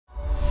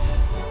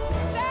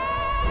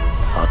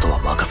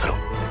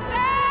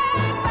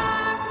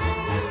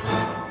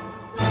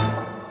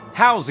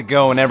How's it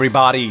going,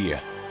 everybody?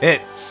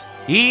 It's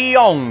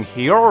Young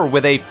here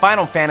with a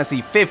Final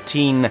Fantasy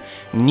 15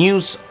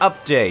 news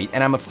update,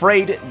 and I'm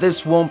afraid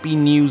this won't be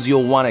news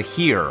you'll want to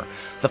hear.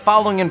 The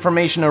following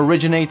information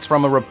originates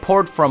from a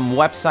report from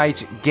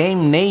website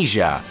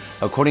GameNasia.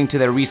 According to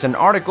their recent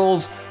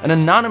articles, an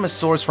anonymous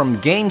source from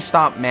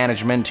GameStop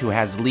management who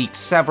has leaked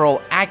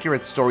several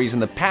accurate stories in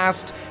the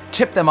past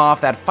tipped them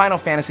off that Final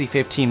Fantasy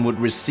 15 would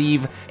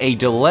receive a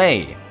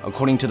delay.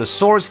 According to the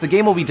source, the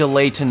game will be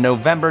delayed to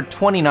November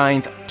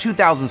 29th,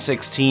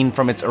 2016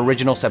 from its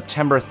original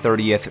September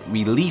 30th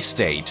release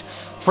date.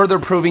 Further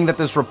proving that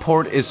this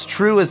report is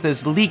true is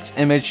this leaked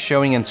image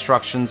showing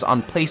instructions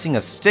on placing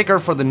a sticker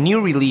for the new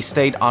release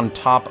date on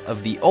top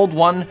of the old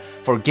one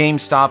for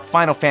GameStop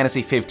Final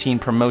Fantasy 15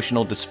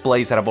 promotional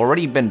displays that have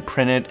already been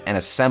printed and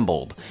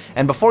assembled.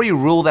 And before you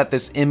rule that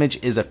this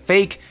image is a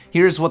fake,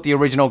 here's what the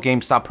original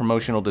GameStop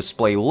promotional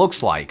display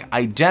looks like,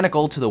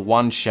 identical to the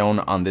one shown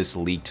on this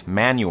leaked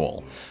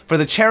manual. For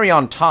the cherry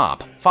on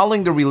top,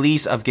 following the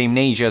release of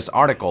GameNasia's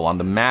article on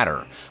the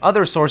matter,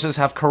 other sources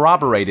have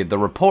corroborated the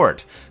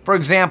report. For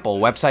example,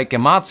 website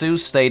Gematsu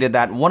stated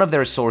that one of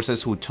their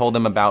sources who told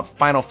them about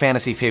Final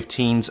Fantasy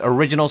 15's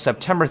original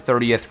September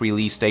 30th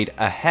release date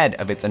ahead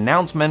of its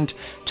announcement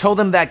told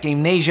them that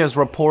GameNasia's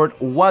report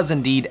was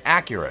indeed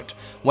accurate.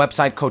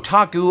 Website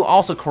Kotaku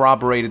also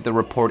corroborated the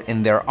report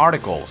in their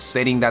article,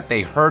 stating that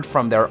they heard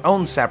from their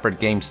own separate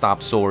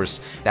GameStop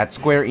source that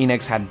Square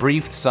Enix had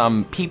briefed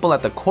some people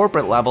at the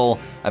corporate level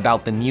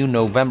about the new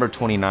November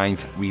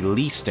 29th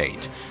release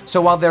date.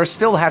 So while there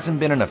still hasn't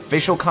been an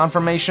official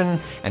confirmation,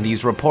 and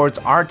these reports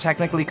are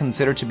technically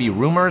considered to be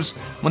rumors,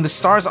 when the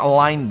stars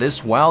align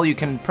this well, you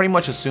can pretty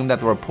much assume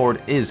that the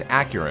report is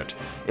accurate.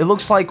 It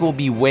looks like we'll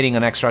be waiting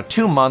an extra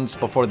 2 months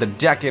before the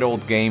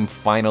decade-old game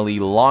finally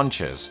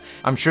launches.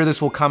 I'm sure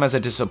this will come as a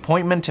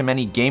disappointment to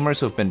many gamers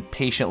who've been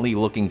patiently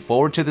looking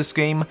forward to this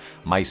game,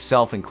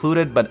 myself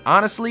included, but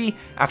honestly,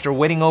 after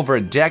waiting over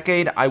a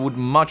decade, I would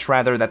much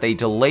rather that they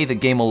delay the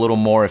game a little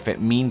more if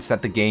it means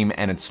that the game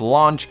and its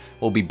launch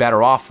will be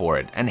better off for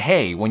it. And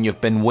hey, when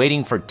you've been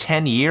waiting for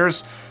 10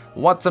 years,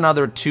 what's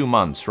another 2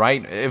 months,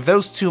 right? If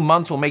those 2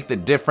 months will make the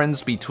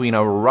difference between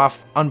a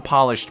rough,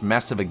 unpolished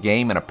mess of a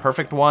game and a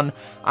perfect one,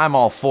 I'm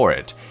all for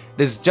it.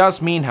 This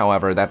does mean,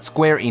 however, that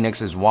Square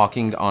Enix is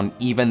walking on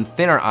even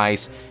thinner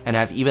ice and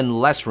have even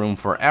less room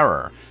for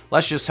error.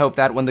 Let's just hope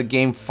that when the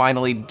game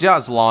finally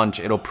does launch,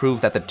 it'll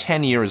prove that the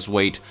 10 years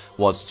wait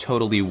was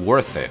totally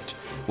worth it.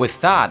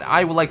 With that,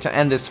 I would like to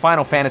end this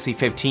Final Fantasy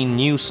 15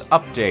 news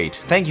update.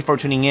 Thank you for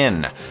tuning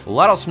in.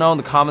 Let us know in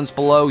the comments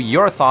below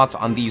your thoughts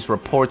on these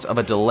reports of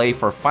a delay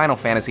for Final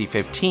Fantasy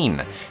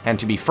 15. And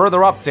to be further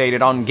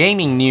updated on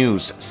gaming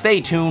news, stay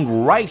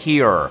tuned right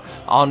here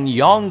on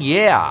Young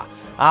Yeah.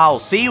 I'll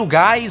see you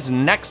guys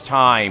next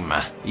time.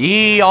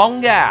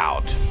 Young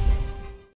out.